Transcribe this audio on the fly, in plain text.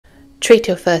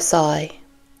Treaty of Versailles.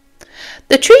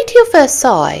 The Treaty of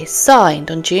Versailles,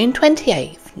 signed on June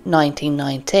 28,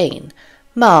 1919,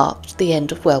 marked the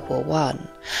end of World War I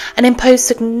and imposed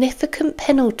significant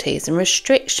penalties and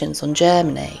restrictions on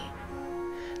Germany.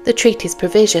 The treaty's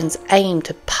provisions aimed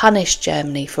to punish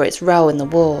Germany for its role in the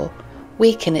war,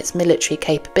 weaken its military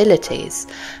capabilities,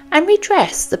 and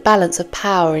redress the balance of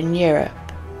power in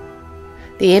Europe.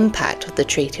 The impact of the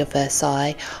Treaty of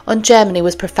Versailles on Germany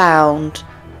was profound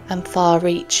and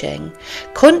far-reaching,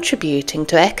 contributing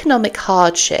to economic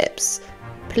hardships,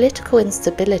 political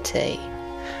instability,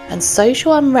 and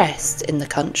social unrest in the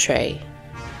country.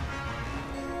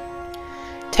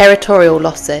 Territorial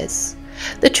losses.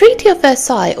 The Treaty of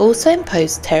Versailles also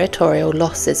imposed territorial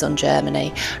losses on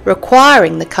Germany,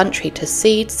 requiring the country to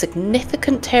cede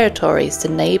significant territories to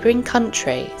neighbouring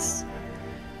countries.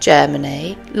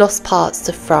 Germany lost parts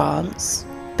to France,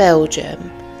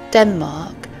 Belgium,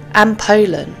 Denmark, and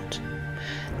Poland.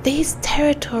 These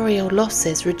territorial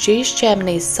losses reduced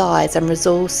Germany's size and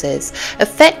resources,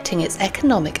 affecting its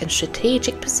economic and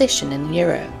strategic position in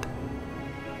Europe.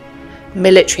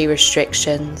 Military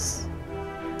restrictions.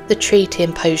 The treaty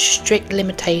imposed strict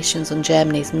limitations on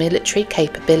Germany's military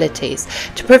capabilities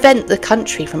to prevent the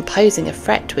country from posing a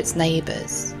threat to its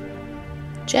neighbours.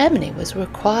 Germany was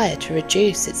required to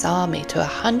reduce its army to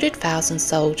 100,000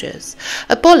 soldiers,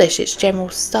 abolish its general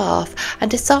staff,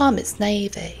 and disarm its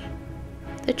navy.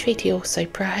 The treaty also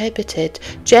prohibited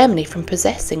Germany from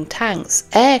possessing tanks,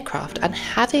 aircraft, and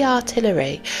heavy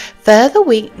artillery, further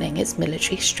weakening its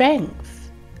military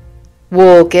strength.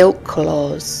 War Guilt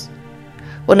Clause.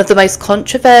 One of the most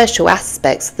controversial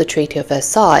aspects of the Treaty of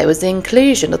Versailles was the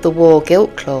inclusion of the War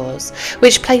Guilt Clause,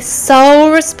 which placed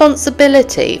sole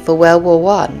responsibility for World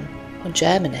War I on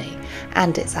Germany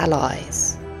and its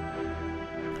allies.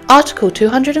 Article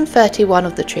 231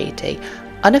 of the treaty,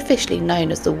 unofficially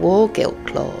known as the War Guilt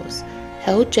Clause,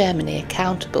 held Germany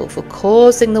accountable for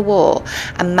causing the war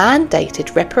and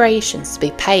mandated reparations to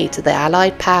be paid to the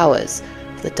Allied powers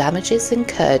for the damages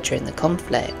incurred during the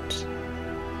conflict.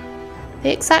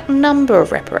 The exact number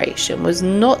of reparation was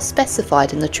not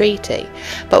specified in the treaty,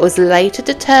 but was later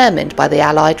determined by the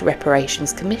Allied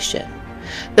Reparations Commission.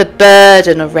 The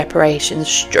burden of reparations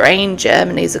strained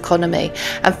Germany's economy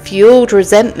and fueled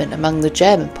resentment among the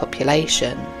German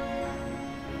population.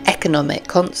 Economic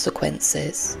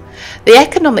consequences. The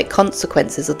economic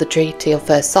consequences of the Treaty of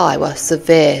Versailles were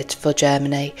severe for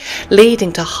Germany,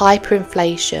 leading to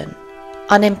hyperinflation,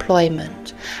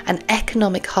 unemployment, and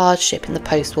economic hardship in the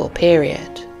post-war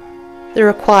period. The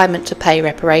requirement to pay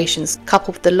reparations,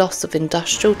 coupled with the loss of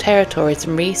industrial territories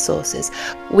and resources,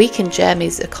 weakened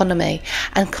Germany's economy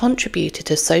and contributed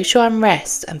to social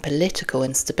unrest and political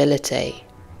instability.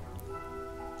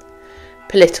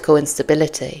 Political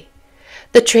instability.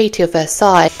 The Treaty of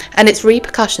Versailles and its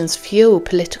repercussions fueled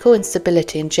political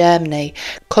instability in Germany,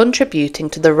 contributing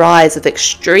to the rise of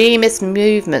extremist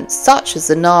movements such as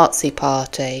the Nazi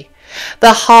Party.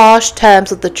 The harsh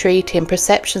terms of the treaty and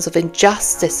perceptions of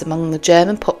injustice among the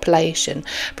German population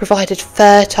provided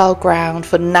fertile ground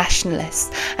for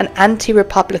nationalist and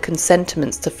anti-republican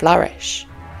sentiments to flourish,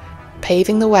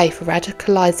 paving the way for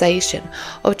radicalisation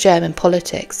of German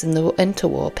politics in the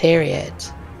interwar period.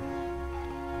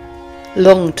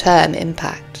 Long-term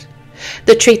impact.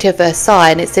 The Treaty of Versailles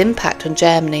and its impact on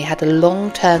Germany had a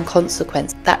long-term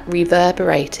consequence that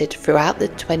reverberated throughout the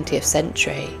 20th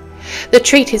century. The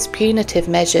treaty's punitive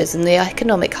measures and the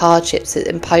economic hardships it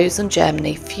imposed on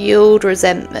Germany fueled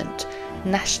resentment,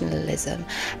 nationalism,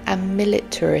 and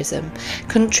militarism,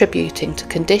 contributing to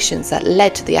conditions that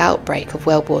led to the outbreak of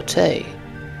World War II.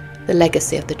 The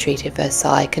legacy of the Treaty of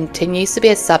Versailles continues to be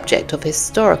a subject of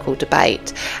historical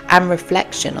debate and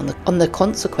reflection on the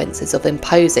consequences of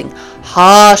imposing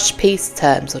harsh peace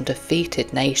terms on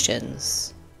defeated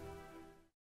nations.